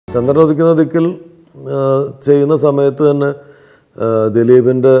ചന്ദ്രനുദിക്കുന്ന ദിക്കിൽ ചെയ്യുന്ന സമയത്ത് തന്നെ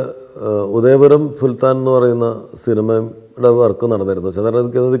ദിലീപിൻ്റെ ഉദയപുരം സുൽത്താൻ എന്ന് പറയുന്ന സിനിമയുടെ വർക്ക് നടന്നിരുന്നു.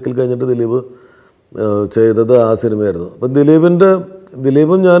 ചന്ദ്രനുദിക്കുന്ന ദിക്കിൽ കഴിഞ്ഞിട്ട് ദിലീപ് ചെയ്തത് ആ സിനിമയായിരുന്നു. അപ്പം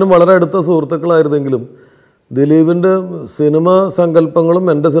ദിലീപും ഞാനും വളരെ അടുത്ത സുഹൃത്തുക്കളായിരുന്നെങ്കിലും ദിലീപിൻ്റെ സിനിമാ സങ്കല്പങ്ങളും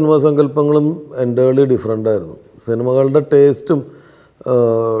എൻ്റെ സിനിമാ സങ്കല്പങ്ങളും എൻ്റേർലി ഡിഫറെൻ്റായിരുന്നു. സിനിമകളുടെ ടേസ്റ്റും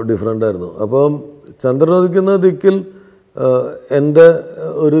ഡിഫറെൻ്റായിരുന്നു. അപ്പം ചന്ദ്രനുദിക്കുന്ന ദിക്കിൽ എൻ്റെ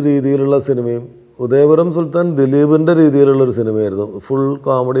ഒരു രീതിയിലുള്ള സിനിമയും ഉദയപുരം സുൽത്താൻ ദിലീപിൻ്റെ രീതിയിലുള്ളൊരു സിനിമയായിരുന്നു. ഫുൾ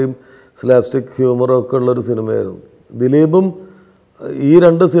കോമഡിയും സ്ലാപ്സ്റ്റിക് ഹ്യൂമറും ഒക്കെ ഉള്ളൊരു സിനിമയായിരുന്നു. ദിലീപും ഈ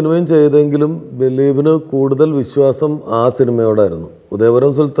രണ്ട് സിനിമയും ചെയ്തെങ്കിലും ദിലീപിന് കൂടുതൽ വിശ്വാസം ആ സിനിമയോടായിരുന്നു.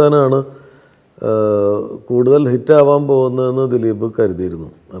 ഉദയപുരം സുൽത്താനാണ് കൂടുതൽ ഹിറ്റാവാൻ പോകുന്നതെന്ന് ദിലീപ് കരുതിയിരുന്നു.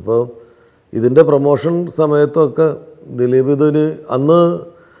 അപ്പോൾ ഇതിൻ്റെ പ്രൊമോഷൻ സമയത്തൊക്കെ ദിലീപ് അന്ന്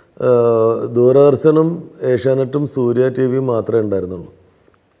ദൂരദർശനും ഏഷ്യാനെറ്റും സൂര്യ TV മാത്രമേ ഉണ്ടായിരുന്നുള്ളൂ.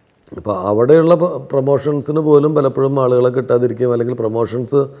 അപ്പോൾ അവിടെയുള്ള പ്രൊമോഷൻസിന് പോലും പലപ്പോഴും ആളുകളെ കിട്ടാതിരിക്കുകയും അല്ലെങ്കിൽ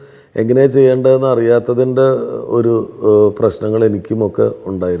പ്രൊമോഷൻസ് എങ്ങനെയാണ് ചെയ്യേണ്ടതെന്ന് അറിയാത്തതിൻ്റെ ഒരു പ്രശ്നങ്ങൾ എനിക്കുമൊക്കെ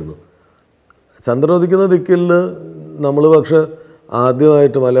ഉണ്ടായിരുന്നു. ചന്ദ്രനുദിക്കുന്ന ദിക്കിൽ നമ്മൾ പക്ഷേ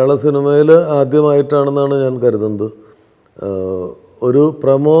ആദ്യമായിട്ട് മലയാള സിനിമയിൽ ആദ്യമായിട്ടാണെന്നാണ് ഞാൻ കരുതുന്നത് ഒരു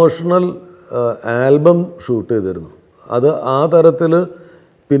പ്രൊമോഷണൽ ആൽബം ഷൂട്ട് ചെയ്തിരുന്നു. അത് ആ തരത്തിൽ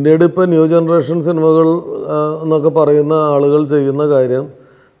പിന്നീട് ഇപ്പോൾ ന്യൂ ജനറേഷൻ സിനിമകൾ എന്നൊക്കെ പറയുന്ന ആളുകൾ ചെയ്യുന്ന കാര്യം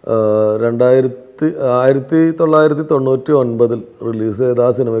 1999 റിലീസ് ചെയ്ത ആ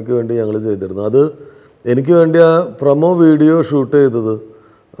സിനിമയ്ക്ക് വേണ്ടി ഞങ്ങൾ ചെയ്തിരുന്നു. അത് എനിക്ക് വേണ്ടി ആ പ്രൊമോ വീഡിയോ ഷൂട്ട് ചെയ്തത്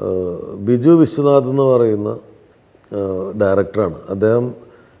ബിജു വിശ്വനാഥ് എന്ന് പറയുന്ന ഡയറക്ടറാണ്. അദ്ദേഹം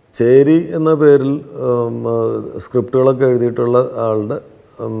ചേരി എന്ന പേരിൽ സ്ക്രിപ്റ്റുകളൊക്കെ എഴുതിയിട്ടുള്ള ആളുടെ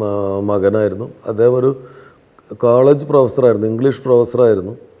മകനായിരുന്നു. അദ്ദേഹം ഒരു കോളേജ് പ്രൊഫസറായിരുന്നു, ഇംഗ്ലീഷ്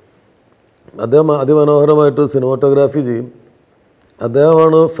പ്രൊഫസറായിരുന്നു. അദ്ദേഹം അതിമനോഹരമായിട്ട് സിനിമാറ്റോഗ്രാഫി ചെയ്യും.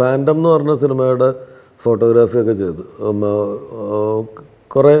 അദ്ദേഹമാണ് ഫാൻഡം എന്ന് പറഞ്ഞ സിനിമയുടെ ഫോട്ടോഗ്രാഫിയൊക്കെ ചെയ്ത്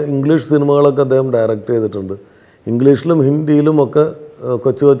കുറേ ഇംഗ്ലീഷ് സിനിമകളൊക്കെ അദ്ദേഹം ഡയറക്റ്റ് ചെയ്തിട്ടുണ്ട്. ഇംഗ്ലീഷിലും ഹിന്ദിയിലുമൊക്കെ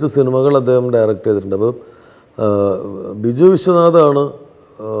കൊച്ചു കൊച്ചു സിനിമകൾ അദ്ദേഹം ഡയറക്റ്റ് ചെയ്തിട്ടുണ്ട്. അപ്പോൾ ബിജു വിശ്വനാഥാണ്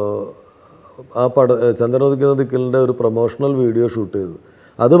ആ ചന്ദ്രനുദിക്കുന്ന ദിക്കിലിൻ്റെ ഒരു പ്രൊമോഷണൽ വീഡിയോ ഷൂട്ട് ചെയ്തത്.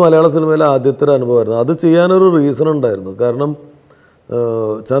 അത് മലയാള സിനിമയിലെ ആദ്യത്തെ ഒരു അനുഭവമായിരുന്നു. അത് ചെയ്യാനൊരു റീസൺ ഉണ്ടായിരുന്നു. കാരണം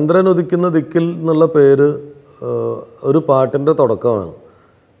ചന്ദ്രനുദിക്കുന്ന ദിക്കിൽ എന്നുള്ള പേര് ഒരു പാട്ടിൻ്റെ തുടക്കമാണ്.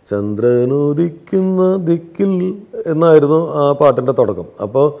 ചന്ദ്രനുദിക്കുന്ന ദിക്കിൽ എന്നായിരുന്നു ആ പാട്ടിൻ്റെ തുടക്കം.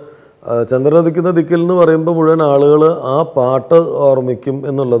 അപ്പോൾ ചന്ദ്രനുദിക്കുന്ന ദിക്കിൽ എന്ന് പറയുമ്പോൾ മുഴുവൻ ആളുകൾ ആ പാട്ട് ഓർമ്മിക്കും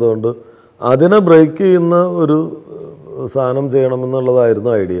എന്നുള്ളതുകൊണ്ട് അതിനെ ബ്രേക്ക് ചെയ്യുന്ന ഒരു സാധനം ചെയ്യണമെന്നുള്ളതായിരുന്നു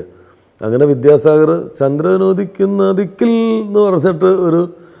ഐഡിയ. അങ്ങനെ വിദ്യാസാഗർ ചന്ദ്രനുദിക്കുന്ന ദിക്കിൽ എന്ന് പറഞ്ഞിട്ട് ഒരു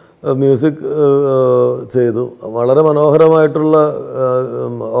മ്യൂസിക് ചെയ്തു. വളരെ മനോഹരമായിട്ടുള്ള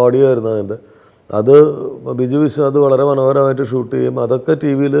ഓഡിയോ ആയിരുന്നു അതിൻ്റെ. അത് ബിജു വിശ്വനാഥ് വളരെ മനോഹരമായിട്ട് ഷൂട്ട് ചെയ്യും. അതൊക്കെ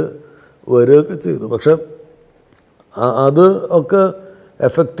TV വരികയൊക്കെ ചെയ്തു. പക്ഷെ അത് ഒക്കെ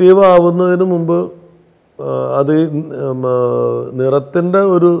എഫക്റ്റീവ് ആവുന്നതിന് മുമ്പ് അത് നിറത്തിൻ്റെ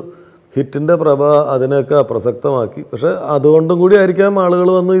ഒരു ഹിറ്റിൻ്റെ പ്രഭ അതിനെയൊക്കെ അപ്രസക്തമാക്കി. പക്ഷേ അതുകൊണ്ടും കൂടി ആയിരിക്കാം ആളുകൾ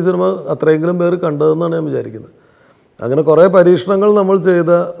വന്ന് ഈ സിനിമ അത്രയെങ്കിലും പേര് കണ്ടതെന്നാണ് ഞാൻ വിചാരിക്കുന്നത്. അങ്ങനെ കുറേ പരീക്ഷണങ്ങൾ നമ്മൾ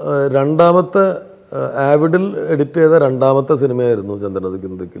ചെയ്ത രണ്ടാമത്തെ ആവിഡിൽ എഡിറ്റ് ചെയ്ത രണ്ടാമത്തെ സിനിമയായിരുന്നു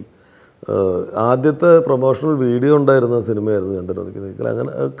ചന്ദ്രനുദിക്കുന്ന ദിക്കിൽ. ആദ്യത്തെ പ്രൊമോഷണൽ വീഡിയോ ഉണ്ടായിരുന്ന സിനിമയായിരുന്നു ചന്ദ്രനുദിക്കുന്ന ദിക്കിൽ.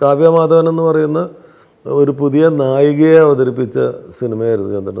 അങ്ങനെ കാവ്യമാധവൻ എന്ന് പറയുന്ന ഒരു പുതിയ നായികയെ അവതരിപ്പിച്ച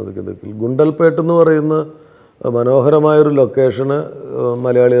സിനിമയായിരുന്നു ചന്ദ്രനുദിക്കുന്ന ദിക്കിൽ. ഗുണ്ടൽപേട്ട് എന്ന് പറയുന്ന മനോഹരമായൊരു ലൊക്കേഷന്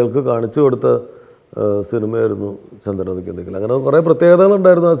മലയാളികൾക്ക് കാണിച്ചു കൊടുത്ത സിനിമയായിരുന്നു ചന്ദ്രനുദിക്കുന്ന ദിക്കിൽ. അങ്ങനെ കുറേ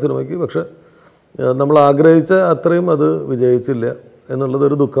പ്രത്യേകതകളുണ്ടായിരുന്നു ആ സിനിമയ്ക്ക്. പക്ഷേ നമ്മൾ ആഗ്രഹിച്ച അത്രയും അത് വിജയിച്ചില്ല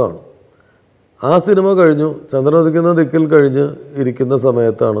എന്നുള്ളതൊരു ദുഃഖമാണ്. ആ സിനിമ കഴിഞ്ഞു. ചന്ദ്രനുദിക്കുന്ന ദിക്കിൽ കഴിഞ്ഞ് ഇരിക്കുന്ന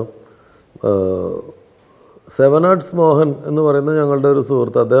സമയത്താണ് സെവൻ ആർട്സ് മോഹൻ എന്ന് പറയുന്ന ഞങ്ങളുടെ ഒരു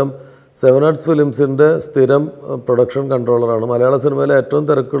സുഹൃത്ത്. അദ്ദേഹം സെവൻ ആർട്സ് ഫിലിംസിൻ്റെ സ്ഥിരം പ്രൊഡക്ഷൻ കൺട്രോളറാണ്. മലയാള സിനിമയിലെ ഏറ്റവും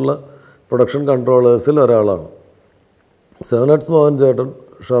തിരക്കുള്ള പ്രൊഡക്ഷൻ കൺട്രോളേഴ്സിൽ ഒരാളാണ്. സെവൻ ആർട്സ് മോഹൻ ചേട്ടൻ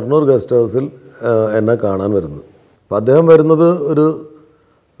ഷൊർണൂർ ഗസ്റ്റ് ഹൗസിൽ എന്നെ കാണാൻ വരുന്നത്. അപ്പം അദ്ദേഹം വരുന്നത്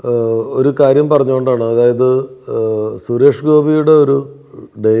ഒരു കാര്യം പറഞ്ഞുകൊണ്ടാണ്. അതായത് സുരേഷ് ഗോപിയുടെ ഒരു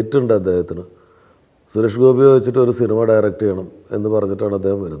ഡേറ്റ് ഉണ്ട് അദ്ദേഹത്തിന്. സുരേഷ് ഗോപിയെ വെച്ചിട്ട് ഒരു സിനിമ ഡയറക്റ്റ് ചെയ്യണം എന്ന് പറഞ്ഞിട്ടാണ്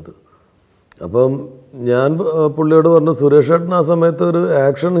അദ്ദേഹം വരുന്നത്. അപ്പം ഞാൻ പുള്ളിയോട് പറഞ്ഞു, സുരേഷ് ഏട്ടൻ ആ സമയത്ത് ഒരു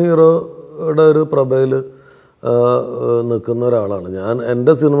ആക്ഷൻ ഹീറോയുടെ ഒരു പ്രഭയിൽ നിൽക്കുന്ന ഒരാളാണ്. ഞാൻ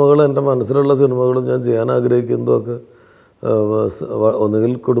എൻ്റെ സിനിമകൾ, എൻ്റെ മനസ്സിലുള്ള സിനിമകളും ഞാൻ ചെയ്യാൻ ആഗ്രഹിക്കുന്നതൊക്കെ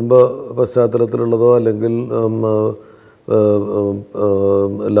ഒന്നുകിൽ കുടുംബ പശ്ചാത്തലത്തിലുള്ളതോ അല്ലെങ്കിൽ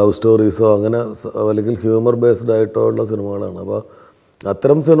ലവ് സ്റ്റോറീസോ അങ്ങനെ അല്ലെങ്കിൽ ഹ്യൂമർ ബേസ്ഡ് ആയിട്ടോ ഉള്ള സിനിമകളാണ്. അപ്പോൾ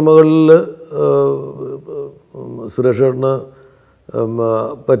അത്തരം സിനിമകളിൽ സുരേഷ് ഏട്ടന്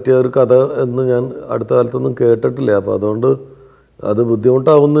പറ്റിയ ഒരു കഥ എന്ന് ഞാൻ അടുത്ത കാലത്തൊന്നും കേട്ടിട്ടില്ല. അപ്പോൾ അതുകൊണ്ട് അത്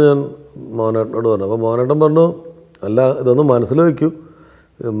ബുദ്ധിമുട്ടാവുമെന്ന് ഞാൻ മോഹനേട്ടനോട് പറഞ്ഞു. അപ്പോൾ മോഹനേട്ടൻ പറഞ്ഞു, അല്ല ഇതൊന്ന് മനസ്സിൽ വയ്ക്കൂ,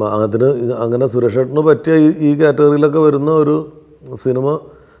 അതിന് അങ്ങനെ സുരേഷേട്ടന് പറ്റിയ ഈ കാറ്റഗറിയിലൊക്കെ വരുന്ന ഒരു സിനിമ,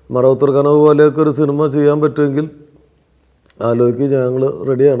 മറവത്തൂർ കനവ് പോലെയൊക്കെ ഒരു സിനിമ ചെയ്യാൻ പറ്റുമെങ്കിൽ ആലോചിക്കുക, ഞങ്ങൾ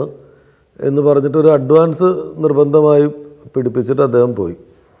റെഡിയാണ് എന്ന് പറഞ്ഞിട്ടൊരു അഡ്വാൻസ് നിർബന്ധമായി പിടിപ്പിച്ചിട്ട് അദ്ദേഹം പോയി.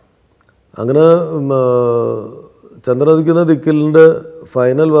 അങ്ങനെ ചന്ദ്രനുദിക്കുന്ന ദിക്കിലിൻ്റെ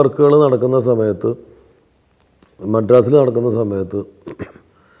ഫൈനൽ വർക്കുകൾ നടക്കുന്ന സമയത്ത്, മദ്രാസിൽ നടക്കുന്ന സമയത്ത്,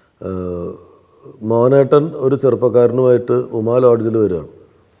 മോഹനേട്ടൻ ഒരു ചെറുപ്പക്കാരനുമായിട്ട് ഉമാ ലോഡ്ജിൽ വരികയാണ്.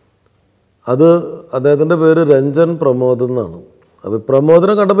 അത് അദ്ദേഹത്തിൻ്റെ പേര് രഞ്ജൻ പ്രമോദ് എന്നാണ്. അപ്പോൾ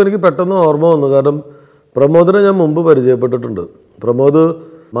പ്രമോദിനെ കണ്ടപ്പോൾ എനിക്ക് പെട്ടെന്ന് ഓർമ്മ വന്നു. കാരണം പ്രമോദിനെ ഞാൻ മുമ്പ് പരിചയപ്പെട്ടിട്ടുണ്ട്. പ്രമോദ്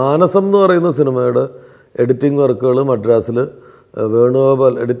മാനസം എന്ന് പറയുന്ന സിനിമയുടെ എഡിറ്റിംഗ് വർക്കുകൾ മദ്രാസിൽ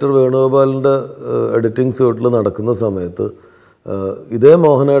എഡിറ്റർ വേണുഗോപാലിൻ്റെ എഡിറ്റിംഗ് സ്യൂട്ടിൽ നടക്കുന്ന സമയത്ത് ഇതേ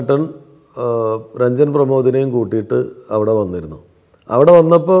മോഹനേട്ടൻ രഞ്ജൻ പ്രമോദിനെയും കൂട്ടിയിട്ട് അവിടെ വന്നിരുന്നു. അവിടെ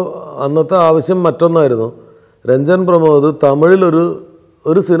വന്നപ്പോൾ അന്നത്തെ ആവശ്യം മറ്റൊന്നായിരുന്നു. രഞ്ജൻ പ്രമോദ് തമിഴിലൊരു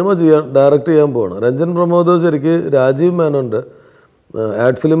സിനിമ ഡയറക്റ്റ് ചെയ്യാൻ പോവാണ്. രഞ്ജൻ പ്രമോദ് ശരിക്ക് Rajeev മേനോൻ്റെ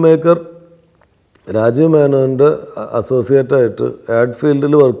ad film maker Rajeev മേനോൻ്റെ അസോസിയേറ്റായിട്ട് add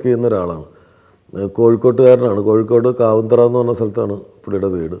ഫീൽഡിൽ വർക്ക് ചെയ്യുന്ന ഒരാളാണ്. കോഴിക്കോട്ടുകാരനാണ്. കോഴിക്കോട് കാവുന്തറ എന്ന് പറഞ്ഞ സ്ഥലത്താണ് പുള്ളിയുടെ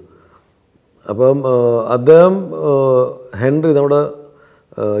വീട്. അപ്പം അദ്ദേഹം ഹെൻറി, നമ്മുടെ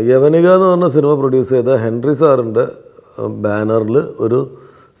യവനിക എന്ന് പറഞ്ഞ സിനിമ പ്രൊഡ്യൂസ് ചെയ്ത ഹെൻറി സാറിൻ്റെ ബാനറിൽ ഒരു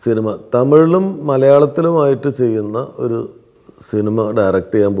സിനിമ തമിഴിലും മലയാളത്തിലുമായിട്ട് ചെയ്യുന്ന ഒരു സിനിമ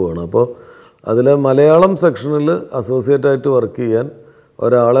ഡയറക്റ്റ് ചെയ്യാൻ പോവുകയാണ്. അപ്പോൾ അതിലെ മലയാളം സെക്ഷനിൽ അസോസിയേറ്റായിട്ട് വർക്ക് ചെയ്യാൻ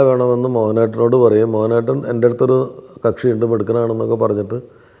ഒരാളെ വേണമെന്ന് മോഹനേട്ടനോട് പറയും. മോഹനേട്ടൻ എൻ്റെ അടുത്തൊരു കക്ഷിയുണ്ട്, മിടുക്കനാണെന്നൊക്കെ പറഞ്ഞിട്ട്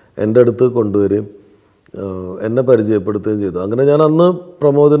എൻ്റെ അടുത്ത് കൊണ്ടുവരികയും എന്നെ പരിചയപ്പെടുത്തുകയും ചെയ്തു. അങ്ങനെ ഞാൻ അന്ന്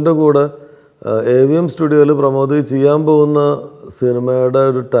പ്രമോദിൻ്റെ കൂടെ AVM സ്റ്റുഡിയോയിൽ പ്രമോദ് ചെയ്യാൻ പോകുന്ന സിനിമയുടെ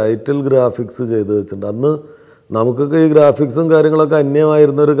ഒരു ടൈറ്റിൽ ഗ്രാഫിക്സ് ചെയ്ത് വെച്ചിട്ടുണ്ട്. അന്ന് നമുക്കൊക്കെ ഈ ഗ്രാഫിക്സും കാര്യങ്ങളൊക്കെ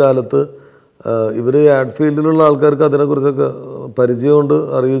അന്യമായിരുന്നൊരു കാലത്ത് ഇവർ ആഡ് ഫീൽഡിലുള്ള ആൾക്കാർക്ക് അതിനെക്കുറിച്ചൊക്കെ പരിചയം കൊണ്ട്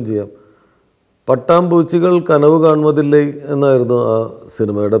അറിയുകയും ചെയ്യാം. പട്ടാമ്പൂച്ചികൾ കനവ് കാണുവതില്ലേ എന്നായിരുന്നു ആ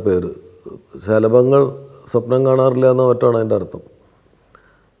സിനിമയുടെ പേര്. ശലഭങ്ങൾ സ്വപ്നം കാണാറില്ല എന്ന മറ്റാണ് അതിൻ്റെ അർത്ഥം.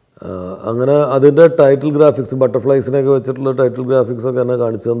 അങ്ങനെ അതിൻ്റെ ടൈറ്റിൽ ഗ്രാഫിക്സ്, ബട്ടർഫ്ലൈസിനെയൊക്കെ വെച്ചിട്ടുള്ള ടൈറ്റിൽ ഗ്രാഫിക്സൊക്കെ എന്നെ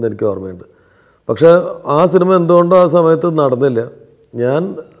കാണിച്ചതെന്ന് എനിക്ക് ഓർമ്മയുണ്ട്. പക്ഷേ ആ സിനിമ എന്തുകൊണ്ടോ ആ സമയത്ത് നടന്നില്ല. ഞാൻ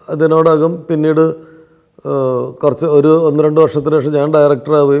അതിനോടകം പിന്നീട് കുറച്ച് 1-2 വർഷത്തിന് ശേഷം ഞാൻ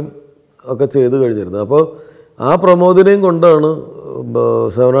ഡയറക്ടറാവുകയും ഒക്കെ ചെയ്ത് കഴിഞ്ഞിരുന്നു. അപ്പോൾ ആ പ്രമോദിനെയും കൊണ്ടാണ്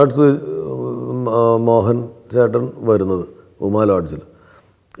 7 ആർട്സ് മോഹൻ ചേട്ടൻ വരുന്നത് ഉമാ ലോഡ്ജിൽ.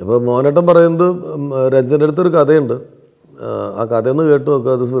 അപ്പോൾ മോഹനേട്ടൻ പറയുന്നത് രഞ്ജൻ്റെ അടുത്തൊരു കഥയുണ്ട്, ആ കഥയൊന്ന് കേട്ട്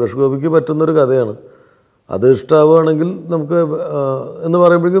നോക്കുക, അത് സുരേഷ് ഗോപിക്ക് പറ്റുന്നൊരു കഥയാണ്, അത് ഇഷ്ടമാവുകയാണെങ്കിൽ നമുക്ക് എന്ന്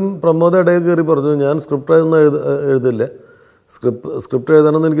പറയുമ്പോഴേക്കും പ്രമോദ് ഇടയിൽ കയറി പറഞ്ഞു, ഞാൻ സ്ക്രിപ്റ്റൊന്നും എഴുതില്ല, സ്ക്രിപ്റ്റ്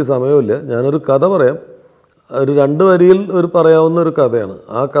എഴുതാനൊന്നും എനിക്ക് സമയമില്ല, ഞാനൊരു കഥ പറയാം, ഒരു 2 വരിയിൽ പറയാവുന്ന ഒരു കഥയാണ്,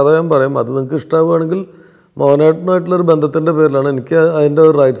 ആ കഥ ഞാൻ പറയാം, അത് നിങ്ങൾക്ക് ഇഷ്ടമാവുകയാണെങ്കിൽ മോഹനേട്ടനുമായിട്ടുള്ളൊരു ബന്ധത്തിൻ്റെ പേരിലാണ്, എനിക്ക് അതിൻ്റെ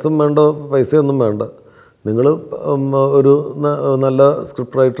റൈറ്റ്സും വേണ്ട പൈസയൊന്നും വേണ്ട, നിങ്ങൾ ഒരു നല്ല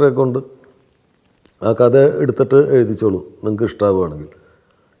സ്ക്രിപ്റ്റ് റൈറ്ററെ കൊണ്ട് ആ കഥ എടുത്തിട്ട് എഴുതിച്ചോളൂ നിങ്ങൾക്ക് ഇഷ്ടമാവുകയാണെങ്കിൽ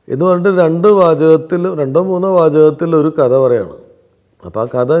എന്ന് പറഞ്ഞിട്ട് 2-3 വാചകത്തിൽ ഒരു കഥ പറയാണ്. അപ്പോൾ ആ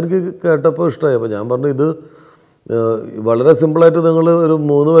കഥ എനിക്ക് കേട്ടപ്പോൾ ഇഷ്ടമായി. അപ്പോൾ ഞാൻ പറഞ്ഞു, ഇത് വളരെ സിമ്പിളായിട്ട് നിങ്ങൾ ഒരു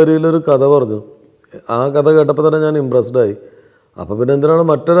 3 വരിയിലൊരു കഥ പറഞ്ഞു. ആ കഥ കേട്ടപ്പോൾ തന്നെ ഞാൻ ഇമ്പ്രസ്ഡായി. അപ്പോൾ പിന്നെ എന്തിനാണ്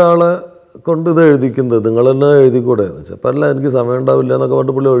മറ്റൊരാളെ കൊണ്ട് ഇത് എഴുതിക്കുന്നത്, നിങ്ങൾ തന്നെ എഴുതിക്കൂടെ എന്ന് വെച്ചാൽ, അപ്പം അല്ല എനിക്ക് സമയം ഉണ്ടാവില്ല എന്നൊക്കെ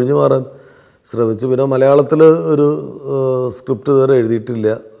പറഞ്ഞിട്ട് പുള്ളി ഒഴിഞ്ഞു മാറാൻ ശ്രമിച്ചു. പിന്നെ മലയാളത്തിൽ ഒരു സ്ക്രിപ്റ്റ് ഇതുവരെ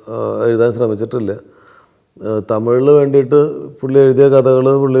എഴുതാൻ ശ്രമിച്ചിട്ടില്ല. തമിഴിൽ വേണ്ടിയിട്ട് പുള്ളി എഴുതിയ കഥകൾ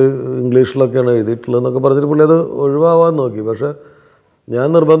പുള്ളി ഇംഗ്ലീഷിലൊക്കെയാണ് എഴുതിയിട്ടുള്ളത് എന്നൊക്കെ പറഞ്ഞിട്ട് പുള്ളി അത് ഒഴിവാവാൻ നോക്കി. പക്ഷേ ഞാൻ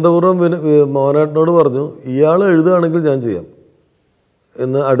നിർബന്ധപൂർവ്വം മോഹനേട്ടനോട് പറഞ്ഞു, ഇയാൾ എഴുതുകയാണെങ്കിൽ ഞാൻ ചെയ്യാം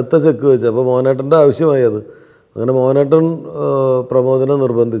എന്ന് അടുത്ത ചെക്ക് വെച്ച്. അപ്പോൾ മോഹനേട്ടൻ്റെ ആവശ്യമായി അത്. അങ്ങനെ മോഹനേട്ടൻ പ്രമോദിനെ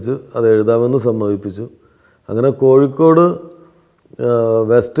നിർബന്ധിച്ച് അത് എഴുതാമെന്ന് സമ്മതിപ്പിച്ചു. അങ്ങനെ കോഴിക്കോട്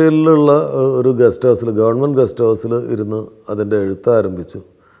വെസ്റ്റ് ഹില്ലിലുള്ള ഒരു ഗസ്റ്റ് ഹൗസിൽ, ഗവൺമെൻറ് ഗസ്റ്റ് ഹൗസിൽ ഇരുന്ന് അതിൻ്റെ എഴുത്ത് ആരംഭിച്ചു,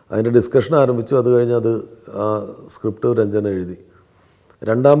 അതിൻ്റെ ഡിസ്കഷൻ ആരംഭിച്ചു. അത് കഴിഞ്ഞ് ആ സ്ക്രിപ്റ്റ് രഞ്ജന എഴുതി.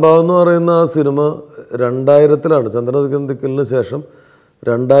 2ാം ഭാഗം എന്ന് പറയുന്ന ആ സിനിമ 2000-ലാണ്, ചന്ദ്രദിക്കിന് ശേഷം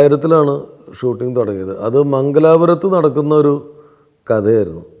 2000-ലാണ് ഷൂട്ടിംഗ് തുടങ്ങിയത്. അത് മംഗലാപുരത്ത് നടക്കുന്ന ഒരു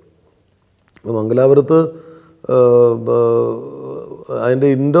കഥയായിരുന്നു. മംഗലാപുരത്ത് അതിൻ്റെ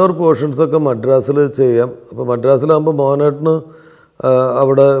ഇൻഡോർ പോർഷൻസൊക്കെ മദ്രാസിൽ ചെയ്യാം. അപ്പോൾ മദ്രാസിലാകുമ്പോൾ മോഹനേട്ടന്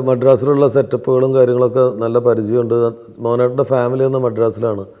അവിടെ മദ്രാസിലുള്ള സെറ്റപ്പുകളും കാര്യങ്ങളൊക്കെ നല്ല പരിചയമുണ്ട്. മോഹനേട്ടൻ്റെ ഫാമിലി എന്ന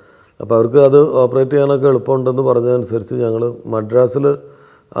മദ്രാസിലാണ്. അപ്പോൾ അവർക്ക് അത് ഓപ്പറേറ്റ് ചെയ്യാനൊക്കെ എളുപ്പമുണ്ടെന്ന് പറഞ്ഞതനുസരിച്ച് ഞങ്ങൾ മദ്രാസിൽ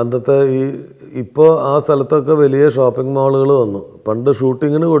അന്നത്തെ ഇപ്പോൾ ആ സ്ഥലത്തൊക്കെ വലിയ ഷോപ്പിംഗ് മാളുകൾ വന്നു. പണ്ട്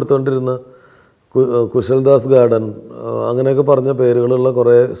ഷൂട്ടിങ്ങിന് കൊടുത്തുകൊണ്ടിരുന്ന കുശൽദാസ് ഗാർഡൻ അങ്ങനെയൊക്കെ പറഞ്ഞ പേരുകളുള്ള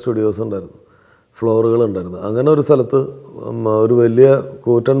കുറേ സ്റ്റുഡിയോസ് ഉണ്ടായിരുന്നു. ഫ്ലോറുകളുണ്ടായിരുന്നു. അങ്ങനെ ഒരു സ്ഥലത്ത് ഒരു വലിയ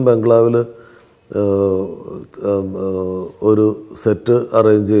കൂറ്റൻ ബംഗ്ലാവിൽ ഒരു സെറ്റ്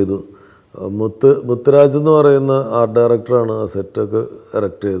അറേഞ്ച് ചെയ്തു. മുത്തുരാജ് എന്ന് പറയുന്ന ആർട്ട് ഡയറക്ടറാണ് ആ സെറ്റൊക്കെ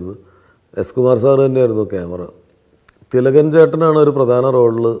എറക്റ്റ് ചെയ്തത്. എസ് കുമാർ സാർ തന്നെയായിരുന്നു ക്യാമറ. തിലകൻ ചേട്ടനാണ് ഒരു പ്രധാന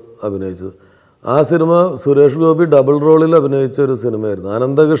റോളിൽ അഭിനയിച്ചത്. ആ സിനിമ സുരേഷ് ഗോപി ഡബിൾ റോളിൽ അഭിനയിച്ച ഒരു സിനിമയായിരുന്നു.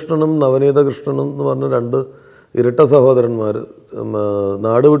 അനന്തകൃഷ്ണനും നവനീതകൃഷ്ണനും എന്ന് പറഞ്ഞ 2 ഇരട്ട സഹോദരന്മാർ.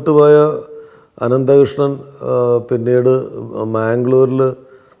 നാട് വിട്ടുപോയ അനന്തകൃഷ്ണൻ പിന്നീട് മാംഗ്ലൂരിൽ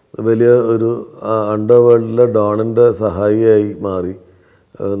വലിയ ഒരു അണ്ടർവേൾഡിലെ ഡോണിൻ്റെ സഹായിയായി മാറി.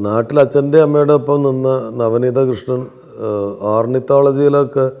 നാട്ടിൽ അച്ഛൻ്റെ അമ്മയുടെ ഒപ്പം നിന്ന നവനീതകൃഷ്ണൻ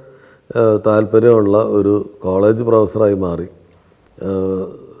ഓർണിത്തോളജിയിലൊക്കെ താല്പര്യമുള്ള ഒരു കോളേജ് പ്രൊഫസറായി മാറി.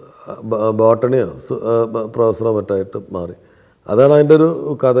 ബോട്ടണിയോ പ്രൊഫസറോ മറ്റായിട്ട് മാറി. അതാണ് അതിൻ്റെ ഒരു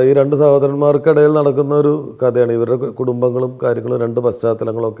കഥ. ഈ 2 സഹോദരന്മാർക്കിടയിൽ നടക്കുന്ന ഒരു കഥയാണ്. ഇവരുടെ കുടുംബങ്ങളും കാര്യങ്ങളും 2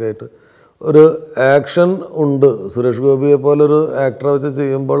 പശ്ചാത്തലങ്ങളൊക്കെ ആയിട്ട് ഒരു ആക്ഷൻ ഉണ്ട്. സുരേഷ് ഗോപിയെ പോലൊരു ആക്ടറെ വെച്ച്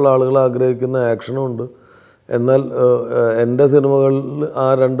ചെയ്യുമ്പോൾ ആളുകൾ ആഗ്രഹിക്കുന്ന ആക്ഷനും ഉണ്ട്. എന്നാൽ എൻ്റെ സിനിമകളിൽ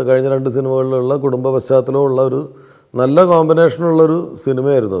കഴിഞ്ഞ 2 സിനിമകളിലുള്ള കുടുംബ പശ്ചാത്തലമുള്ള ഒരു നല്ല കോമ്പിനേഷനുള്ളൊരു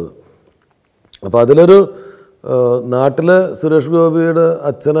സിനിമയായിരുന്നു അത്. അപ്പോൾ അതിലൊരു നാട്ടിലെ സുരേഷ് ഗോപിയുടെ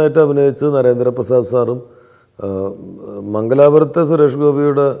അച്ഛനായിട്ട് അഭിനയിച്ച് നരേന്ദ്രപ്രസാദ് സാറും മംഗലാപുരത്തെ സുരേഷ്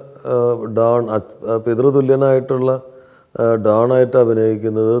ഗോപിയുടെ ഡോൺ പിതൃതുല്യനായിട്ടുള്ള ഡോണായിട്ട്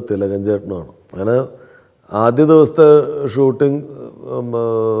അഭിനയിക്കുന്നത് തിലകൻ ചേട്ടനുമാണ്. അങ്ങനെ ആദ്യ ദിവസത്തെ ഷൂട്ടിംഗ്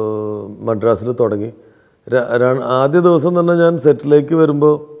മദ്രാസിൽ തുടങ്ങി. ആദ്യ ദിവസം തന്നെ ഞാൻ സെറ്റിലേക്ക്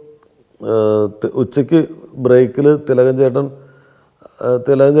വരുമ്പോൾ ഉച്ചയ്ക്ക് ബ്രേക്കിൽ തിലകൻ ചേട്ടൻ്റെ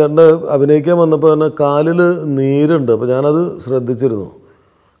അഭിനയിക്കാൻ വന്നപ്പോൾ തന്നെ കാലിൽ നീരുണ്ട്. അപ്പോൾ ഞാനത് ശ്രദ്ധിച്ചിരുന്നു.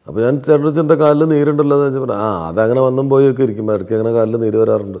 അപ്പോൾ ഞാൻ ചേട്ടൻ്റെ ചിന്ത കാലിൽ നീരുണ്ടല്ലോ എന്ന് വെച്ചപ്പോൾ അതങ്ങനെ വന്നും പോയൊക്കെ ഇരിക്കും, ഇടയ്ക്ക് അങ്ങനെ കാലിൽ നീര്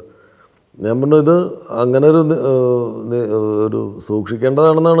വരാറുണ്ട്. ഞാൻ പറഞ്ഞു ഇത് അങ്ങനെ ഒരു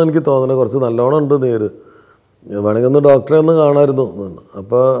സൂക്ഷിക്കേണ്ടതാണെന്നാണ് എനിക്ക് തോന്നുന്നത്, കുറച്ച് നല്ലോണം ഉണ്ട് നീര്, വേണമെങ്കിൽ ഒന്ന് ഡോക്ടറെ ഒന്ന് കാണാമായിരുന്നു.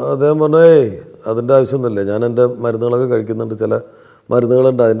 അപ്പോൾ അദ്ദേഹം പറഞ്ഞു അതിൻ്റെ ആവശ്യമൊന്നുമില്ല, ഞാൻ എൻ്റെ മരുന്നുകളൊക്കെ കഴിക്കുന്നുണ്ട്, ചില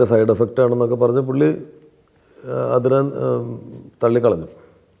മരുന്നുകളുണ്ട് അതിൻ്റെ സൈഡ് എഫക്റ്റ് ആണെന്നൊക്കെ പറഞ്ഞ് പുള്ളി അതിനെ തള്ളിക്കളഞ്ഞു.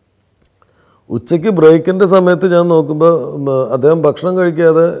 ഉച്ചയ്ക്ക് ബ്രേക്കിൻ്റെ സമയത്ത് ഞാൻ നോക്കുമ്പോൾ അദ്ദേഹം ഭക്ഷണം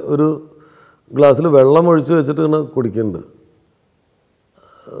കഴിക്കാതെ ഒരു ഗ്ലാസ്സിൽ വെള്ളം ഒഴിച്ച് വെച്ചിട്ട് ഇങ്ങനെ കുടിക്കുന്നുണ്ട്,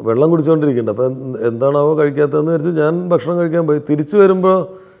 വെള്ളം കുടിച്ചുകൊണ്ടിരിക്കുന്നുണ്ട്. അപ്പോൾ എന്താണാവോ കഴിക്കാത്തതെന്ന് വിചാരിച്ച് ഞാൻ ഭക്ഷണം കഴിക്കാൻ പോയി. തിരിച്ചു വരുമ്പോൾ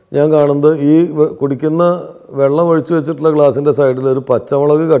ഞാൻ കാണുന്നത് ഈ കുടിക്കുന്ന വെള്ളം ഒഴിച്ച് വെച്ചിട്ടുള്ള ഗ്ലാസിൻ്റെ സൈഡിൽ ഒരു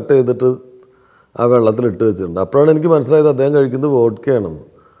പച്ചമുളക് കട്ട് ചെയ്തിട്ട് ആ വെള്ളത്തിലിട്ട് വെച്ചിട്ടുണ്ട്. അപ്പോഴാണ് എനിക്ക് മനസ്സിലായത് അദ്ദേഹം കഴിക്കുന്നത് വോഡ്ക്കയാണെന്ന്.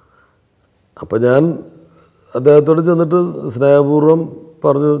 അപ്പോൾ ഞാൻ അദ്ദേഹത്തോട് ചെന്നിട്ട് സ്നേഹപൂർവ്വം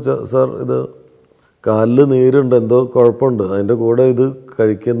പറഞ്ഞു, സാർ ഇത് കാലിൽ നീരുണ്ട്, എന്തോ കുഴപ്പമുണ്ട്, അതിൻ്റെ കൂടെ ഇത്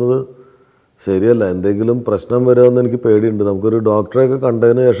കഴിക്കുന്നത് ശരിയല്ല, എന്തെങ്കിലും പ്രശ്നം വരുമെന്ന് എനിക്ക് പേടിയുണ്ട്, നമുക്കൊരു ഡോക്ടറെയൊക്കെ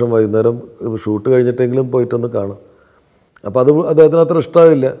കണ്ടതിന് ശേഷം വൈകുന്നേരം ഷൂട്ട് കഴിഞ്ഞിട്ടെങ്കിലും പോയിട്ടൊന്ന് കാണാം. അപ്പോൾ അത് അദ്ദേഹത്തിന് അത്ര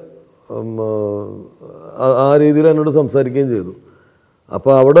ഇഷ്ടമായില്ല. ആ രീതിയിൽ എന്നോട് സംസാരിക്കുകയും ചെയ്തു.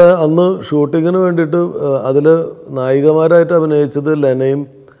 അപ്പോൾ അവിടെ അന്ന് ഷൂട്ടിങ്ങിന് വേണ്ടിയിട്ട് അതിൽ നായികമാരായിട്ട് അഭിനയിച്ചത് ലെനയും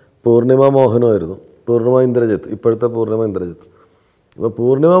പൂർണിമ മോഹനുമായിരുന്നു. പൂർണിമ ഇന്ദ്രജിത്ത്, ഇപ്പോഴത്തെ പൂർണിമ ഇന്ദ്രജിത്ത്. അപ്പോൾ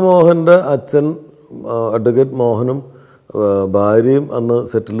പൂർണിമ മോഹൻ്റെ അച്ഛൻ അഡ്വക്കേറ്റ് മോഹനും ഭാര്യയും അന്ന്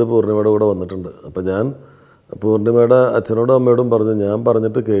സെറ്റിൽ പൂർണിമയുടെ കൂടെ വന്നിട്ടുണ്ട്. അപ്പോൾ ഞാൻ പൂർണിമയുടെ അച്ഛനോടും അമ്മയോടും പറഞ്ഞു, ഞാൻ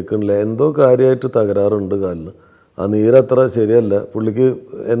പറഞ്ഞിട്ട് കേൾക്കണില്ല, എന്തോ കാര്യമായിട്ട് തകരാറുണ്ട് കാലിന്, ആ നീരത്ര ശരിയല്ല, പുള്ളിക്ക്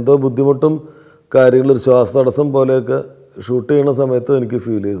എന്തോ ബുദ്ധിമുട്ടും കാര്യങ്ങളൊരു ശ്വാസതടസ്സം പോലെയൊക്കെ ഷൂട്ട് ചെയ്യുന്ന സമയത്ത് എനിക്ക്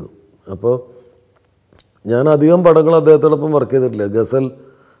ഫീൽ ചെയ്തു. അപ്പോൾ ഞാൻ അധികം പടങ്ങൾ അദ്ദേഹത്തോടൊപ്പം വർക്ക് ചെയ്തിട്ടില്ല. ഗസൽ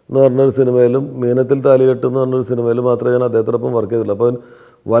എന്ന് പറഞ്ഞൊരു സിനിമയിലും മീനത്തിൽ താലികെട്ട് എന്ന് പറഞ്ഞൊരു സിനിമയിലും മാത്രമേ ഞാൻ അദ്ദേഹത്തോടൊപ്പം വർക്ക് ചെയ്തിട്ടുള്ളൂ. അപ്പോൾ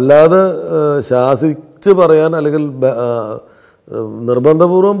വല്ലാതെ ശാസിച്ച് പറയാൻ അല്ലെങ്കിൽ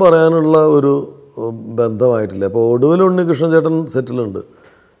നിർബന്ധപൂർവം പറയാനുള്ള ഒരു ബന്ധമായിട്ടില്ല. അപ്പോൾ ഒടുവിൽ ഉണ്ണികൃഷ്ണൻ ചേട്ടൻ സെറ്റിലുണ്ട്.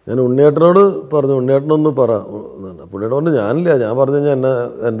 ഞാൻ ഉണ്ണിയേട്ടനോട് പറഞ്ഞു, ഉണ്ണിയേട്ടനൊന്ന് പറ. പുള്ളിയോട് പറഞ്ഞു, ഞാനില്ല, ഞാൻ പറഞ്ഞു കഴിഞ്ഞാൽ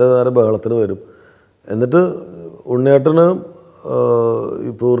എൻ്റെ നേരെ ബഹളത്തിന് വരും. എന്നിട്ട് ഉണ്ണിയേട്ടന് ഈ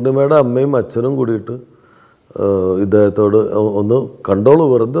പൂർണിമയുടെ അമ്മയും അച്ഛനും കൂടിയിട്ട് ഇദ്ദേഹത്തോട് ഒന്ന് കണ്ടോളൂ,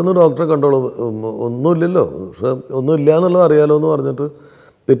 വെറുതെ ഒന്ന് ഡോക്ടറെ കണ്ടോളൂ, ഒന്നുമില്ലല്ലോ, പക്ഷെ ഒന്നുമില്ല എന്നുള്ളത് അറിയാലോ എന്ന് പറഞ്ഞിട്ട്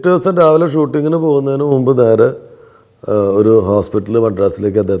പിറ്റേ ദിവസം രാവിലെ ഷൂട്ടിങ്ങിന് പോകുന്നതിന് മുമ്പ് നേരെ ഒരു ഹോസ്പിറ്റൽ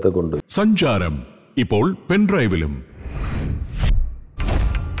മദ്രാസിലേക്ക് അദ്ദേഹത്തെ കൊണ്ടുപോയി. സഞ്ചാരം ഇപ്പോൾ പെൻഡ്രൈവിലും.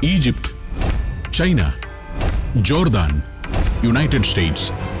 Egypt, China, Jordan, United States,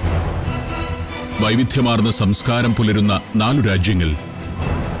 വൈവിധ്യമാർന്ന സംസ്കാരം പുലരുന്ന 4 രാജ്യങ്ങൾ.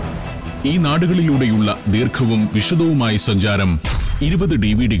 ഈ നാടുകളിലൂടെയുള്ള ദീർഘവും വിശദവുമായ സഞ്ചാരം 20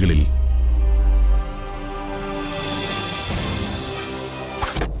 DVD-കളിൽ.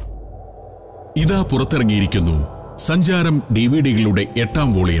 ഇതാ പുറത്തിറങ്ങിയിരിക്കുന്നു സഞ്ചാരം DVD-കളുടെ 8ാം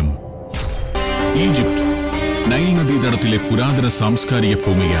വോളിയം. ഈജിപ്ത്, നൈൽ നദീതടത്തിലെ പുരാതന സാംസ്കാരിക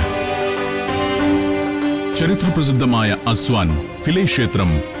ഭൂമിക. ചരിത്രപ്രസിദ്ധമായ അസ്വാൻ, ഫിലെ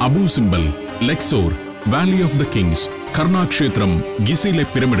ക്ഷേത്രം, Abu symbol, Luxor, Valley of the Kings, കർണാക്ഷേത്രം, ഗിസയിലെ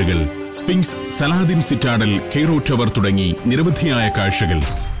പിരമിഡുകൾ, sphinx, സലാദിൻ citadel, Cairo tower തുടങ്ങി നിരവധിയായ കാഴ്ചകൾ.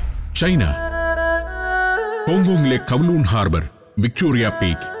 China, ഹോങ്കോങ്ങിലെ കവ്ലൂൺ harbour, Victoria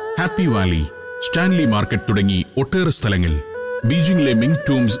peak, happy Valley, Stanley market തുടങ്ങി ഒട്ടേറെ സ്ഥലങ്ങൾ. ബീജിംഗിലെ മിങ്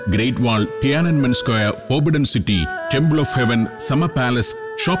Toomes, great wall, Tiananmen square, forbidden city, temple of heaven, സമ palace,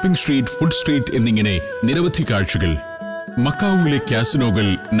 shopping street, food street എന്നിങ്ങനെ നിരവധി കാഴ്ചകൾ. മക്കാവുവിലെ കാസിനോകൾ,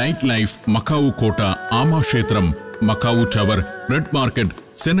 നൈറ്റ് ലൈഫ്, മക്കാവു കോട്ട, ആമ ക്ഷേത്രം, Macau tower, red market,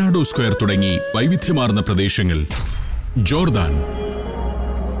 Senado square തുടങ്ങി വൈവിധ്യമാർന്ന പ്രദേശങ്ങൾ. Jordan,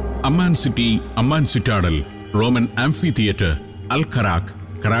 Amman city, Amman citadel, Roman amphi theatre, അൽ ഖറാഖ്,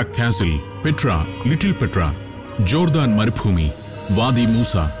 ഖറാഖ് castle, Petra, little Petra, Jordan മരുഭൂമി, വാദി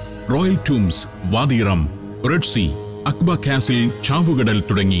മൂസ, റോയൽ ടൂംസ്, വാദി rum, Red Sea, Aqaba castle, ചാവുകടൽ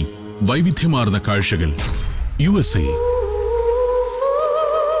തുടങ്ങി വൈവിധ്യമാർന്ന കാഴ്ചകൾ. USA,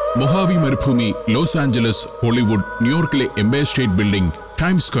 മൊഹാവി മരുഭൂമി, ലോസ് ആഞ്ചലസ്, ഹോളിവുഡ്, ന്യൂയോർക്കിലെ Empire state building,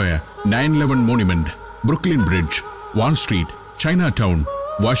 times square, 9/11 monument, Brooklyn bridge, Wall Street, China town,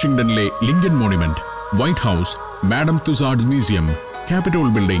 വാഷിംഗ്ടണിലെ Lincoln monument, white house, madam Tussauds museum, Capitol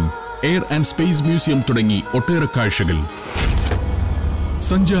building, air and space museum തുടങ്ങി ഒട്ടേറെ കാഴ്ചകൾ.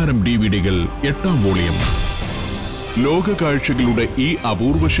 സഞ്ചാരം ഡിവിഡികൾ 8ാം വോളിയം. ലോക കാഴ്ചകളുടെ ഈ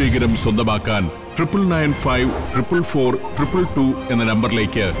അപൂർവ ശേഖരം സ്വന്തമാക്കാൻ 99954422 എന്ന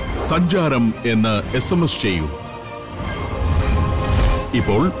നമ്പറിലേക്ക് സഞ്ചാരം എന്ന് SMS ചെയ്യൂ.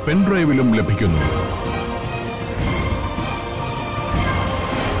 ഇപ്പോൾ പെൻഡ്രൈവിലും ലഭിക്കുന്നു.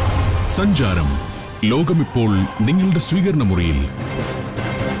 സഞ്ചാരം, ലോകമിപ്പോൾ നിങ്ങളുടെ സ്വീകരണ മുറിയിൽ.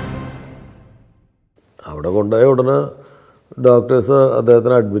 അവിടെ കൊണ്ടുപോയ ഉടനെ ഡോക്ടേഴ്സ്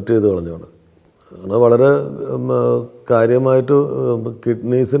അദ്ദേഹത്തിനെ അഡ്മിറ്റ് ചെയ്ത് കളഞ്ഞാണ്. അങ്ങനെ വളരെ കാര്യമായിട്ട്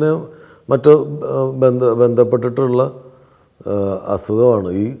കിഡ്നീസിന് മറ്റു ബന്ധപ്പെട്ടിട്ടുള്ള അസുഖമാണ്.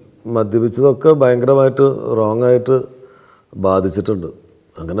 ഈ മദ്യപിച്ചതൊക്കെ ഭയങ്കരമായിട്ട് റോങ്ങായിട്ട് ബാധിച്ചിട്ടുണ്ട്.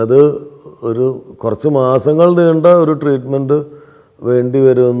 അങ്ങനെ അത് ഒരു കുറച്ച് മാസങ്ങൾ നീണ്ട ഒരു ട്രീറ്റ്മെൻറ്റ് വേണ്ടി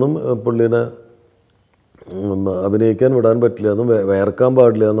വരുമെന്നും പുള്ളിനെ അഭിനയിക്കാൻ വിടാൻ പറ്റില്ല എന്നും വേർക്കാൻ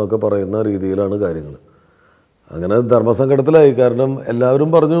പാടില്ല എന്നൊക്കെ പറയുന്ന രീതിയിലാണ് കാര്യങ്ങൾ. അങ്ങനെ ധർമ്മസങ്കടത്തിലായി. കാരണം എല്ലാവരും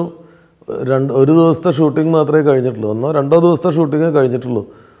പറഞ്ഞു ഒരു ദിവസത്തെ ഷൂട്ടിംഗ് മാത്രമേ കഴിഞ്ഞിട്ടുള്ളൂ, 1-2 ദിവസത്തെ ഷൂട്ടിങ്ങേ കഴിഞ്ഞിട്ടുള്ളൂ,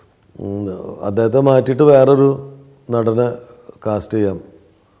 അദ്ദേഹത്തെ മാറ്റിയിട്ട് വേറൊരു നടനെ കാസ്റ്റ് ചെയ്യാം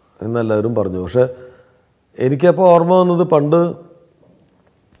എന്നെല്ലാവരും പറഞ്ഞു. പക്ഷേ എനിക്കപ്പോൾ ഓർമ്മ വന്നത് പണ്ട്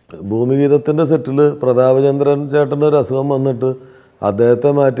ഭൂമിഗീതത്തിൻ്റെ സെറ്റിൽ പ്രതാപചന്ദ്രൻ ചേട്ടൻ്റെ ഒരു അസുഖം വന്നിട്ട് അദ്ദേഹത്തെ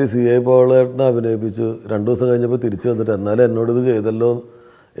മാറ്റി CI പോളേട്ടനെ അഭിനയിപ്പിച്ച് 2 ദിവസം കഴിഞ്ഞപ്പോൾ തിരിച്ചു വന്നിട്ട് എന്നാലും എന്നോടിത് ചെയ്തല്ലോ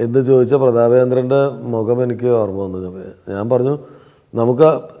എന്ന് ചോദിച്ച പ്രതാപചന്ദ്രൻ്റെ മുഖം എനിക്ക് ഓർമ്മ വന്നത്. ഞാൻ പറഞ്ഞു നമുക്ക്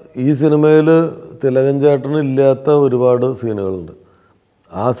ഈ സിനിമയിൽ തിലകൻ ചേട്ടന് ഇല്ലാത്ത ഒരുപാട് സീനുകളുണ്ട്,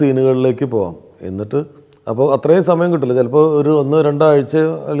 ആ സീനുകളിലേക്ക് പോവാം. എന്നിട്ട് അപ്പോൾ അത്രയും സമയം കിട്ടില്ല, ചിലപ്പോൾ ഒരു 1-2 ആഴ്ച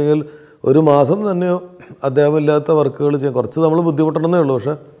അല്ലെങ്കിൽ ഒരു മാസം തന്നെയോ അദ്ദേഹം ഇല്ലാത്ത വർക്കുകൾ ചെയ്യാം. കുറച്ച് നമ്മൾ ബുദ്ധിമുട്ടണമെന്നേ ഉള്ളൂ,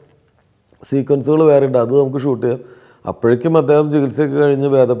 പക്ഷേ സീക്വൻസുകൾ വേറെ ഉണ്ട്, അത് നമുക്ക് ഷൂട്ട് ചെയ്യാം. അപ്പോഴേക്കും അദ്ദേഹം ചികിത്സയൊക്കെ കഴിഞ്ഞ്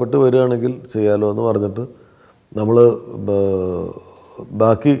ഭേദപ്പെട്ട് വരികയാണെങ്കിൽ ചെയ്യാമല്ലോ എന്ന് പറഞ്ഞിട്ട് നമ്മൾ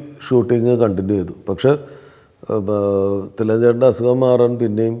ബാക്കി ഷൂട്ടിങ് കണ്ടിന്യൂ ചെയ്തു. പക്ഷേ തിലകൻ അസുഖം മാറാൻ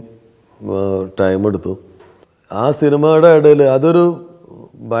പിന്നെയും ടൈം എടുത്തു. ആ സിനിമയുടെ ഇടയിൽ അതൊരു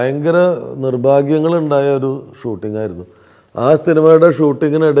ഭയങ്കര നിർഭാഗ്യങ്ങളുണ്ടായ ഒരു ഷൂട്ടിങ്ങായിരുന്നു. ആ സിനിമയുടെ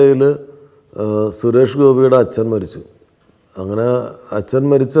ഷൂട്ടിങ്ങിനിടയിൽ സുരേഷ് ഗോപിയുടെ അച്ഛൻ മരിച്ചു. അങ്ങനെ അച്ഛൻ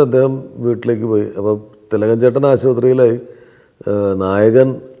മരിച്ച് അദ്ദേഹം വീട്ടിലേക്ക് പോയി. അപ്പോൾ തിലകൻ ചേട്ടൻ ആശുപത്രിയിലായി, നായകൻ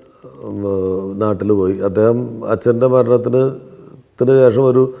നാട്ടിൽ പോയി. അദ്ദേഹം അച്ഛൻ്റെ മരണത്തിന് ശേഷം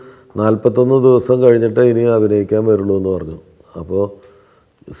ഒരു 41 ദിവസം കഴിഞ്ഞിട്ടേ ഇനി അഭിനയിക്കാൻ വരുള്ളൂ എന്ന് പറഞ്ഞു. അപ്പോൾ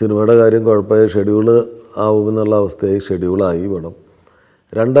സിനിമയുടെ കാര്യം കുഴപ്പമായി, ഷെഡ്യൂള് ആവുമെന്നുള്ള അവസ്ഥയായി. ഷെഡ്യൂളായി പടം.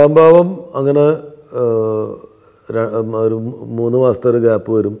 2ാം ഭാവം അങ്ങനെ ഒരു 3 മാസത്തെ ഒരു ഗ്യാപ്പ്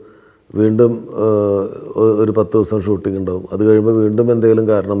വരും. വീണ്ടും ഒരു 10 ദിവസം ഷൂട്ടിംഗ് ഉണ്ടാവും. അത് കഴിയുമ്പോൾ വീണ്ടും എന്തെങ്കിലും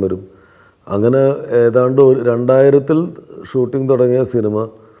കാരണം വരും. അങ്ങനെ ഏതാണ്ട് 2000-ൽ ഷൂട്ടിംഗ് തുടങ്ങിയ സിനിമ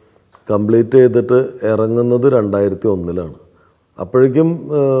കംപ്ലീറ്റ് ചെയ്തിട്ട് ഇറങ്ങുന്നത് 2001-ലാണ്. അപ്പോഴേക്കും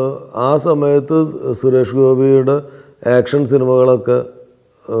ആ സമയത്ത് സുരേഷ് ഗോപിയുടെ ആക്ഷൻ സിനിമകളൊക്കെ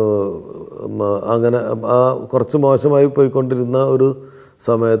അങ്ങനെ കുറച്ച് മോശമായി പോയിക്കൊണ്ടിരുന്ന ഒരു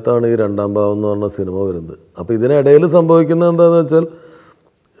സമയത്താണ് ഈ 2ാം ഭാവം എന്ന് പറഞ്ഞ സിനിമ വരുന്നത്. അപ്പോൾ ഇതിനിടയിൽ സംഭവിക്കുന്നത് എന്താണെന്ന് വെച്ചാൽ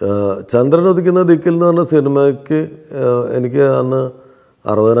ചന്ദ്രൻ ഉദിക്കുന്ന ദിക്കിൽ എന്ന് പറഞ്ഞ സിനിമയ്ക്ക് എനിക്ക് അന്ന്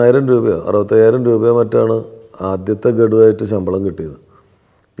 60,000 രൂപയോ 65,000 രൂപയോ മറ്റാണ് ആദ്യത്തെ ഗഡുവായിട്ട് ശമ്പളം കിട്ടിയത്.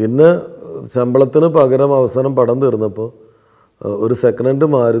 പിന്നെ ശമ്പളത്തിന് പകരം അവസാനം പടം തീർന്നപ്പോൾ ഒരു സെക്കൻഡ് ഹാൻഡ്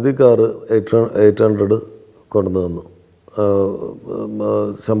മാരുതി കാറ് 800 കൊണ്ടുവന്ന് തന്നു,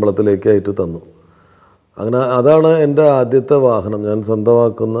 ശമ്പളത്തിലേക്കായിട്ട് തന്നു. അങ്ങനെ അതാണ് എൻ്റെ ആദ്യത്തെ വാഹനം. ഞാൻ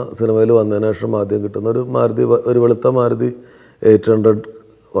സ്വന്തമാക്കുന്ന സിനിമയിൽ വന്നതിന് ശേഷം ആദ്യം കിട്ടുന്ന ഒരു മാരുതി, ഒരു വെളുത്ത മാരുതി 800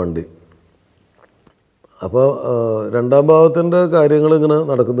 വണ്ടി. അപ്പോൾ രണ്ടാം ഭാവത്തിൻ്റെ കാര്യങ്ങൾ ഇങ്ങനെ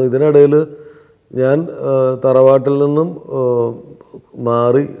നടക്കുന്നു. ഇതിനിടയിൽ ഞാൻ തറവാട്ടിൽ നിന്നും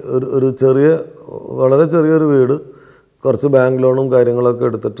മാറി ഒരു വളരെ ചെറിയൊരു വീട്, കുറച്ച് ബാങ്ക് ലോണും കാര്യങ്ങളൊക്കെ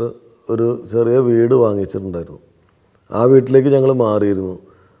എടുത്തിട്ട് ഒരു ചെറിയ വീട് വാങ്ങിച്ചിട്ടുണ്ടായിരുന്നു. ആ വീട്ടിലേക്ക് ഞങ്ങൾ മാറിയിരുന്നു.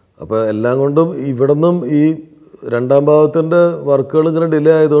 അപ്പോൾ എല്ലാം കൊണ്ടും ഇവിടെ നിന്നും ഈ രണ്ടാം ഭാവത്തിൻ്റെ വർക്കുകൾ ഇങ്ങനെ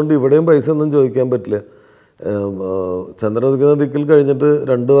ഡിലേ ആയതുകൊണ്ട് ഇവിടെയും പൈസ ഒന്നും ചോദിക്കാൻ പറ്റില്ല. ചന്ദ്രൻ ദിക്കിൽ കഴിഞ്ഞിട്ട്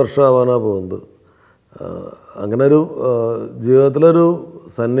 2 വർഷം ആവാനാണ് പോകുന്നത്. അങ്ങനെ ഒരു ജീവിതത്തിലൊരു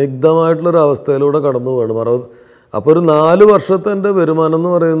സന്നിഗ്ധമായിട്ടുള്ളൊരു അവസ്ഥയിലൂടെ കടന്നു പോകണം. അപ്പോൾ ഒരു 4 വർഷത്തെ എൻ്റെ വരുമാനം എന്ന്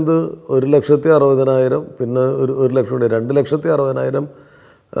പറയുന്നത് 1,60,000, പിന്നെ ഒരു 1 ലക്ഷം കൂടി 2,60,000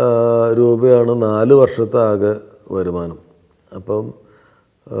 രൂപയാണ് 4 വർഷത്തെ ആകെ വരുമാനം. അപ്പം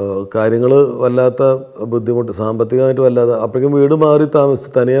കാര്യങ്ങൾ വല്ലാത്ത ബുദ്ധിമുട്ട്, സാമ്പത്തികമായിട്ട് വല്ലാതെ. അപ്പോഴേക്കും വീട് മാറി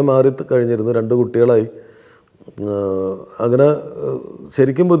തനിയെ മാറി കഴിഞ്ഞിരുന്നു, 2 കുട്ടികളായി. അങ്ങനെ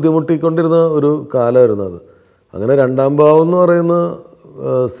ശരിക്കും ബുദ്ധിമുട്ടിക്കൊണ്ടിരുന്ന ഒരു കാലമായിരുന്നു അത്. അങ്ങനെ രണ്ടാം ഭാവം എന്ന് പറയുന്ന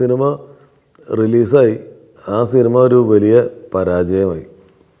സിനിമ റിലീസായി. ആ സിനിമ ഒരു വലിയ പരാജയമായി.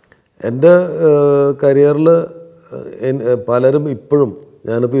 എൻ്റെ കരിയറിൽ പലരും ഇപ്പോഴും,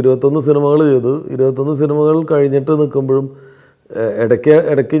 ഞാനിപ്പോൾ 21 സിനിമകൾ ചെയ്തു, 21 സിനിമകൾ കഴിഞ്ഞിട്ട് നിൽക്കുമ്പോഴും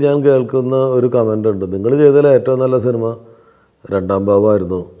ഇടയ്ക്ക് ഞാൻ കേൾക്കുന്ന ഒരു കമൻ്റ് ഉണ്ട്, നിങ്ങൾ ചെയ്തതിൽ ഏറ്റവും നല്ല സിനിമ രണ്ടാം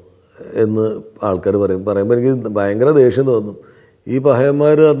ഭാവമായിരുന്നു എന്ന് ആൾക്കാർ പറയുമ്പോൾ എനിക്ക് ഭയങ്കര ദേഷ്യം തോന്നും. ഈ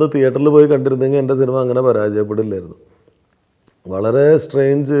പഹയന്മാർ അന്ന് തിയേറ്ററിൽ പോയി കണ്ടിരുന്നെങ്കിൽ എൻ്റെ സിനിമ അങ്ങനെ പരാജയപ്പെടില്ലായിരുന്നു. വളരെ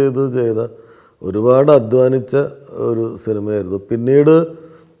സ്ട്രെയിൻ ചെയ്ത ഒരുപാട് അധ്വാനിച്ച ഒരു സിനിമയായിരുന്നു. പിന്നീട്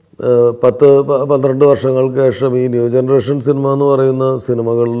 10-12 വർഷങ്ങൾക്ക് ശേഷം ഈ ന്യൂ ജനറേഷൻ സിനിമ എന്ന് പറയുന്ന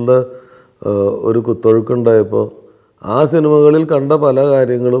സിനിമകളുടെ ഒരു കുത്തൊഴുക്കുണ്ടായപ്പോൾ ആ സിനിമകളിൽ കണ്ട പല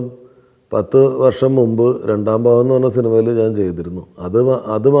കാര്യങ്ങളും 10 വർഷം മുമ്പ് രണ്ടാം ഭാവം എന്ന് പറഞ്ഞ സിനിമയിൽ ഞാൻ ചെയ്തിരുന്നു.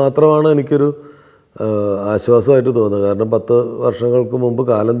 അത് മാത്രമാണ് എനിക്കൊരു ആശ്വാസമായിട്ട് തോന്നുന്നത്. കാരണം 10 വർഷങ്ങൾക്ക് മുമ്പ്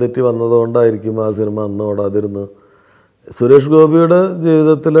കാലം തെറ്റി വന്നതുകൊണ്ടായിരിക്കും ആ സിനിമ അന്ന് ഓടാതിരുന്നത്. സുരേഷ് ഗോപിയുടെ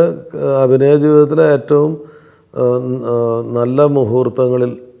ജീവിതത്തിലെ, അഭിനയ ജീവിതത്തിലെ ഏറ്റവും നല്ല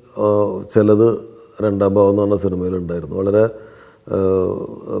മുഹൂർത്തങ്ങളിൽ ചിലത് രണ്ടാം ഭാവം എന്ന് പറഞ്ഞ സിനിമയിലുണ്ടായിരുന്നു. വളരെ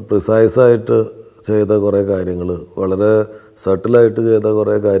പ്രിസൈസായിട്ട് ചെയ്ത കുറേ കാര്യങ്ങൾ, വളരെ സട്ടിലായിട്ട് ചെയ്ത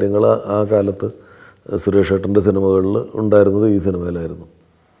കുറേ കാര്യങ്ങൾ ആ കാലത്ത് സുരേഷ് ഏട്ടൻ്റെ സിനിമകളിൽ ഉണ്ടായിരുന്നത് ഈ സിനിമയിലായിരുന്നു.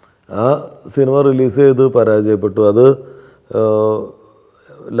 ആ സിനിമ റിലീസ് ചെയ്ത് പരാജയപ്പെട്ടു. അത്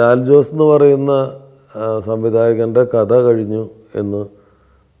ലാൽ ജോസ് എന്ന് പറയുന്ന സംവിധായകൻ്റെ കഥ കഴിഞ്ഞു എന്ന്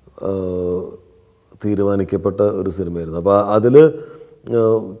തീരുമാനിക്കപ്പെട്ട ഒരു സിനിമയായിരുന്നു. അപ്പോൾ അതിൽ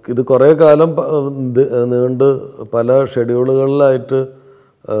ഇത് കുറേ കാലം നീണ്ട് പല ഷെഡ്യൂളുകളിലായിട്ട്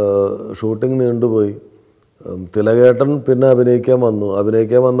ഷൂട്ടിംഗ് നീണ്ടുപോയി. തിലകേട്ടൻ പിന്നെ അഭിനയിക്കാൻ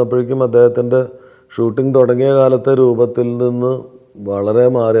വന്നപ്പോഴേക്കും അദ്ദേഹത്തിൻ്റെ ഷൂട്ടിംഗ് തുടങ്ങിയ കാലത്തെ രൂപത്തിൽ നിന്ന് വളരെ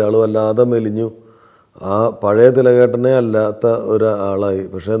മാറി, ആൾ വല്ലാതെ മെലിഞ്ഞു. ആ പഴയ തിലകേട്ടനെ അല്ലാത്ത ഒരാളായി.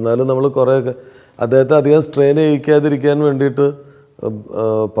 പക്ഷേ എന്നാലും നമ്മൾ കുറേയൊക്കെ അദ്ദേഹത്തെ അധികം സ്ട്രെയിൻ ചെയ്യിക്കാതിരിക്കാൻ വേണ്ടിയിട്ട്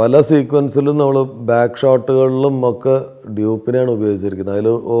പല സീക്വൻസിലും നമ്മൾ ബാക്ക് ഷോട്ടുകളിലും ഒക്കെ ഡ്യൂപ്പിനെയാണ് ഉപയോഗിച്ചിരിക്കുന്നത്. അതിൽ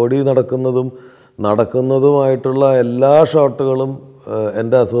ഓടി നടക്കുന്നതുമായിട്ടുള്ള എല്ലാ ഷോട്ടുകളും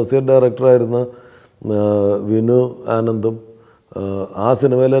എൻ്റെ അസോസിയേറ്റ് ഡയറക്ടറായിരുന്ന വിനു ആനന്ദും ആ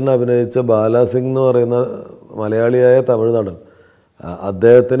സിനിമയിൽ തന്നെ അഭിനയിച്ച ബാലാസിംഗ് എന്ന് പറയുന്ന മലയാളിയായ തമിഴ് നടൻ,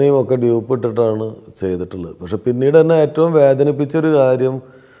 അദ്ദേഹത്തിനെയും ഒക്കെ ഡ്യൂപ്പ് ഇട്ടിട്ടാണ് ചെയ്തിട്ടുള്ളത്. പക്ഷെ പിന്നീട് എന്നെ ഏറ്റവും വേദനിപ്പിച്ചൊരു കാര്യം,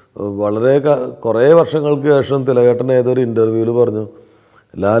 കുറേ വർഷങ്ങൾക്ക് ശേഷം തിലകേട്ടൻ ഏതൊരു ഇൻ്റർവ്യൂവിൽ പറഞ്ഞു,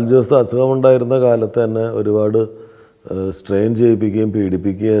 ലാൽ ജോസ് അസുഖമുണ്ടായിരുന്ന കാലത്ത് തന്നെ ഒരുപാട് സ്ട്രെയിൻ ചെയ്യിപ്പിക്കുകയും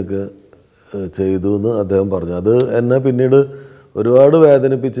പീഡിപ്പിക്കുകയൊക്കെ ചെയ്തു എന്ന് അദ്ദേഹം പറഞ്ഞു. അത് എന്നെ പിന്നീട് ഒരുപാട്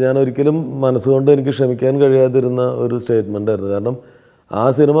വേദനിപ്പിച്ച്, ഞാൻ ഒരിക്കലും മനസ്സുകൊണ്ട് എനിക്ക് ക്ഷമിക്കാൻ കഴിയാതിരുന്ന ഒരു സ്റ്റേറ്റ്മെൻ്റായിരുന്നു. കാരണം ആ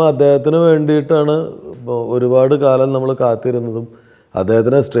സിനിമ അദ്ദേഹത്തിന് വേണ്ടിയിട്ടാണ് ഒരുപാട് കാലം നമ്മൾ കാത്തിരുന്നതും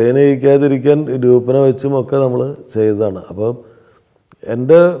അദ്ദേഹത്തിനെ സ്ട്രെയിൻ ചെയ്യിക്കാതിരിക്കാൻ ഡ്യൂപ്പിനെ വെച്ചും ഒക്കെ നമ്മൾ ചെയ്തതാണ്. അപ്പോൾ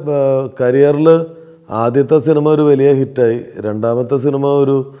എൻ്റെ കരിയറിൽ ആദ്യത്തെ സിനിമ ഒരു വലിയ ഹിറ്റായി, രണ്ടാമത്തെ സിനിമ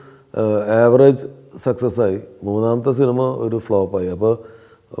ഒരു ആവറേജ് സക്സസ്സായി, മൂന്നാമത്തെ സിനിമ ഒരു ഫ്ലോപ്പായി. അപ്പോൾ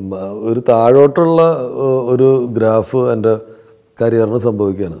ഒരു താഴോട്ടുള്ള ഒരു ഗ്രാഫ് എൻ്റെ കരിയറിന്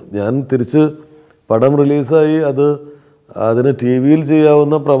സംഭവിക്കുകയാണ്. ഞാൻ തിരിച്ച് പടം റിലീസായി അതിന് ടി വിയിൽ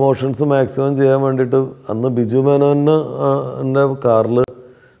ചെയ്യാവുന്ന പ്രൊമോഷൻസ് മാക്സിമം ചെയ്യാൻ വേണ്ടിയിട്ട് അന്ന് ബിജു മേനോന് എൻ്റെ കാറിൽ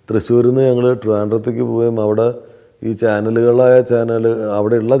തൃശ്ശൂരിൽ നിന്ന് ഞങ്ങൾ ട്രിവാൻഡ്രത്തേക്ക് പോവുകയും അവിടെ ഈ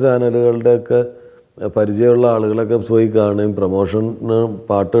അവിടെയുള്ള ചാനലുകളുടെയൊക്കെ പരിചയമുള്ള ആളുകളൊക്കെ പോയി കാണുകയും പ്രൊമോഷന്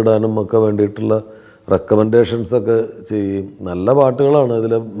പാട്ടിടാനും ഒക്കെ വേണ്ടിയിട്ടുള്ള റെക്കമെൻഡേഷൻസൊക്കെ ചെയ്യും. നല്ല പാട്ടുകളാണ്.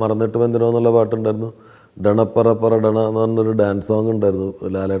 ഇതിൽ മറന്നിട്ടും എന്തിനോ എന്നുള്ള പാട്ടുണ്ടായിരുന്നു, ഡണപ്പറപ്പറ ഡണ എന്ന് പറഞ്ഞൊരു ഡാൻസ് സോങ് ഉണ്ടായിരുന്നു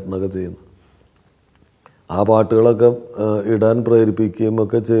ലാലേട്ടനൊക്കെ ചെയ്യുന്നത്. ആ പാട്ടുകളൊക്കെ ഇടാൻ പ്രേരിപ്പിക്കുകയും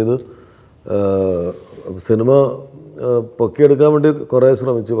ഒക്കെ ചെയ്ത് സിനിമ പൊക്കിയെടുക്കാൻ വേണ്ടി കുറേ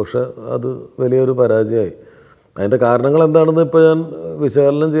ശ്രമിച്ചു. പക്ഷെ അത് വലിയൊരു പരാജയമായി. അതിൻ്റെ കാരണങ്ങൾ എന്താണെന്ന് ഇപ്പോൾ ഞാൻ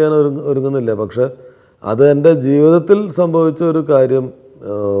വിശകലനം ചെയ്യാൻ ഒരുങ്ങുന്നില്ല. പക്ഷെ അത് എൻ്റെ ജീവിതത്തിൽ സംഭവിച്ച ഒരു കാര്യം.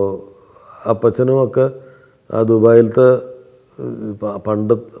 അപ്പച്ചനുമൊക്കെ ആ ദുബായിലത്തെ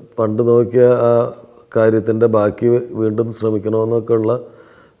പണ്ട് നോക്കിയ ആ കാര്യത്തിൻ്റെ ബാക്കി വീണ്ടും ശ്രമിക്കണമെന്നൊക്കെയുള്ള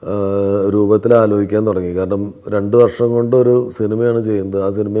രൂപത്തിൽ ആലോചിക്കാൻ തുടങ്ങി. കാരണം 2 വർഷം കൊണ്ട് ഒരു സിനിമയാണ് ചെയ്യുന്നത്, ആ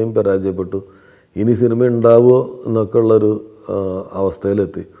സിനിമയും പരാജയപ്പെട്ടു, ഇനി സിനിമ ഉണ്ടാവുമോ എന്നൊക്കെ ഉള്ളൊരു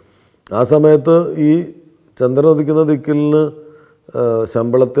അവസ്ഥയിലെത്തി. ആ സമയത്ത് ഈ ചന്ദ്രൻ ഉദിക്കുന്ന ദിക്കിലിന്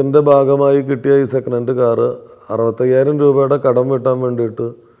ശമ്പളത്തിൻ്റെ ഭാഗമായി കിട്ടിയ ഈ സെക്കൻഡ് ഹാൻഡ് കാറ് 65,000 രൂപയുടെ കടം വീട്ടാൻ വേണ്ടിയിട്ട്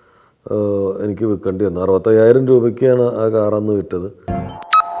എനിക്ക് വിൽക്കേണ്ടി വന്നു. 65,000 രൂപയ്ക്കാണ് ആ കാറന്ന് വിറ്റത്.